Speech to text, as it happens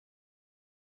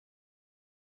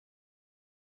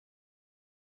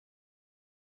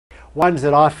Ones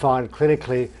that I find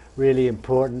clinically really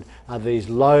important are these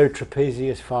low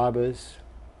trapezius fibres.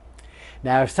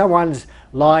 Now, if someone's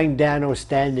lying down or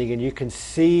standing and you can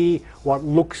see what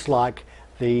looks like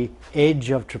the edge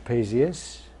of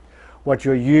trapezius, what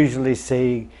you're usually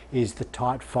seeing is the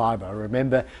tight fibre.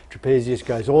 Remember, trapezius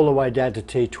goes all the way down to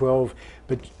T12,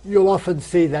 but you'll often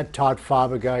see that tight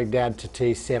fibre going down to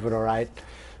T7 or 8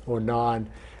 or 9,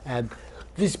 and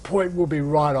this point will be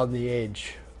right on the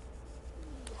edge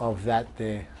of that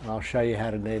there. And I'll show you how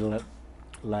to needle it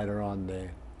later on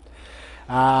there.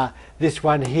 This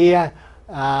one here,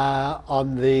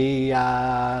 on the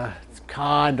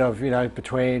kind of,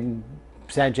 between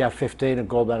Sanjiao 15 and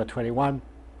gallbladder 21,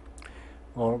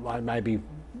 or maybe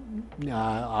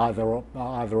either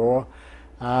or.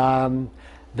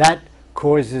 That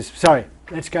causes, sorry,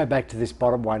 let's go back to this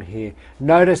bottom one here.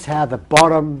 Notice how the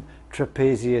bottom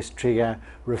trapezius trigger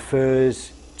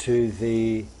refers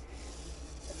to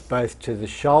both to the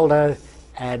shoulder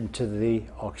and to the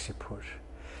occiput.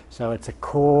 So it's a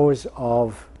cause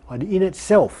of, in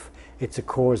itself, it's a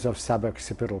cause of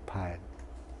suboccipital pain.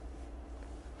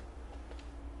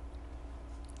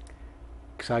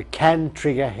 So it can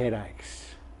trigger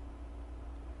headaches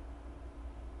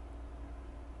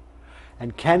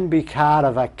and can be part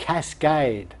of a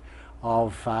cascade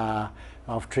of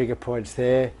trigger points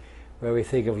there, where we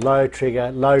think of low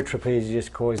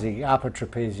trapezius causing upper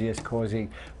trapezius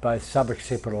causing both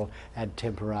suboccipital and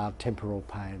temporal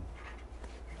pain.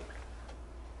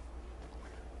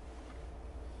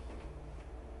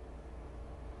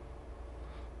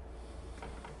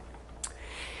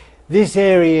 This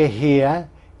area here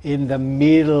in the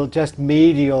middle, just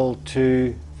medial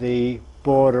to the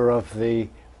border of the,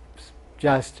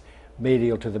 just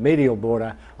medial to the medial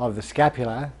border of the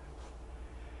scapula,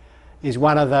 is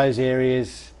one of those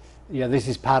areas, this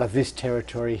is part of this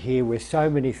territory here where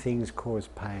so many things cause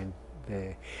pain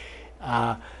there.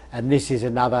 And this is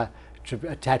another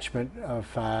attachment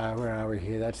of, where are we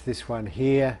here? That's this one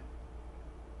here.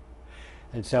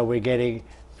 And so we're getting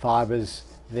fibres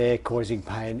there causing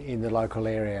pain in the local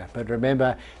area. But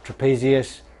remember,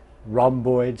 trapezius,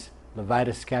 rhomboids,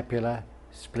 levator scapula,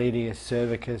 splenius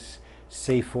cervicus,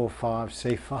 C4-5,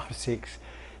 C5-6,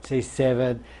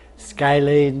 C7,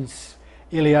 scalenes,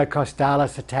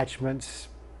 iliocostalis attachments.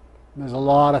 There's a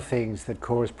lot of things that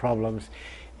cause problems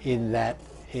in that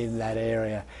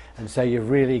area, and so you've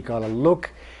really got to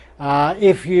look. I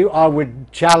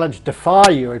would defy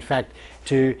you, in fact,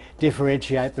 to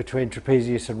differentiate between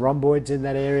trapezius and rhomboids in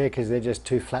that area, because they're just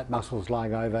two flat muscles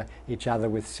lying over each other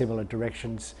with similar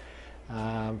directions.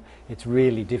 It's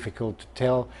really difficult to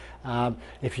tell.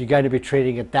 If you're going to be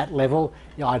treating at that level,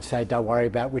 I'd say don't worry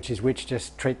about which is which,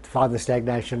 just find the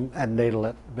stagnation and needle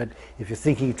it. But if you're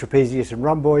thinking trapezius and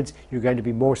rhomboids, you're going to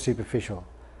be more superficial.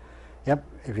 Yep,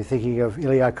 if you're thinking of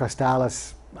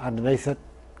iliocostalis underneath it,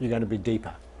 you're going to be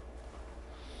deeper.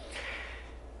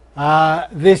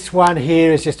 This one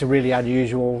here is just a really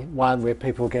unusual one where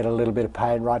people get a little bit of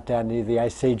pain right down near the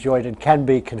AC joint and can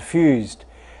be confused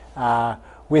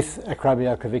with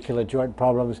acromioclavicular joint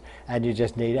problems, and you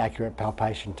just need accurate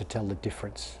palpation to tell the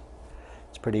difference.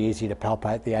 It's pretty easy to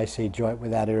palpate the AC joint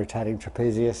without irritating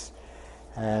trapezius,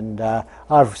 and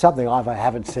something I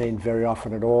haven't seen very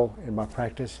often at all in my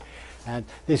practice. And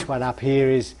this one up here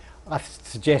is, I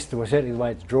suggest, well, certainly the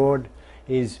way it's drawn,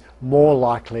 is more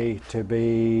likely to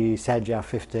be Sanjiao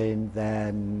 15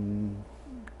 than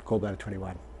gallbladder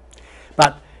 21.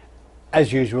 But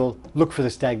as usual, look for the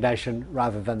stagnation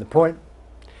rather than the point.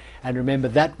 And remember,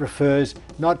 that refers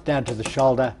not down to the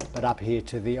shoulder, but up here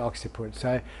to the occiput.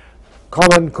 So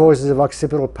common causes of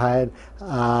occipital pain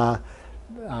are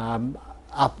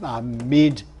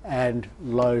mid and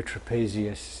low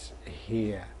trapezius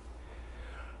here.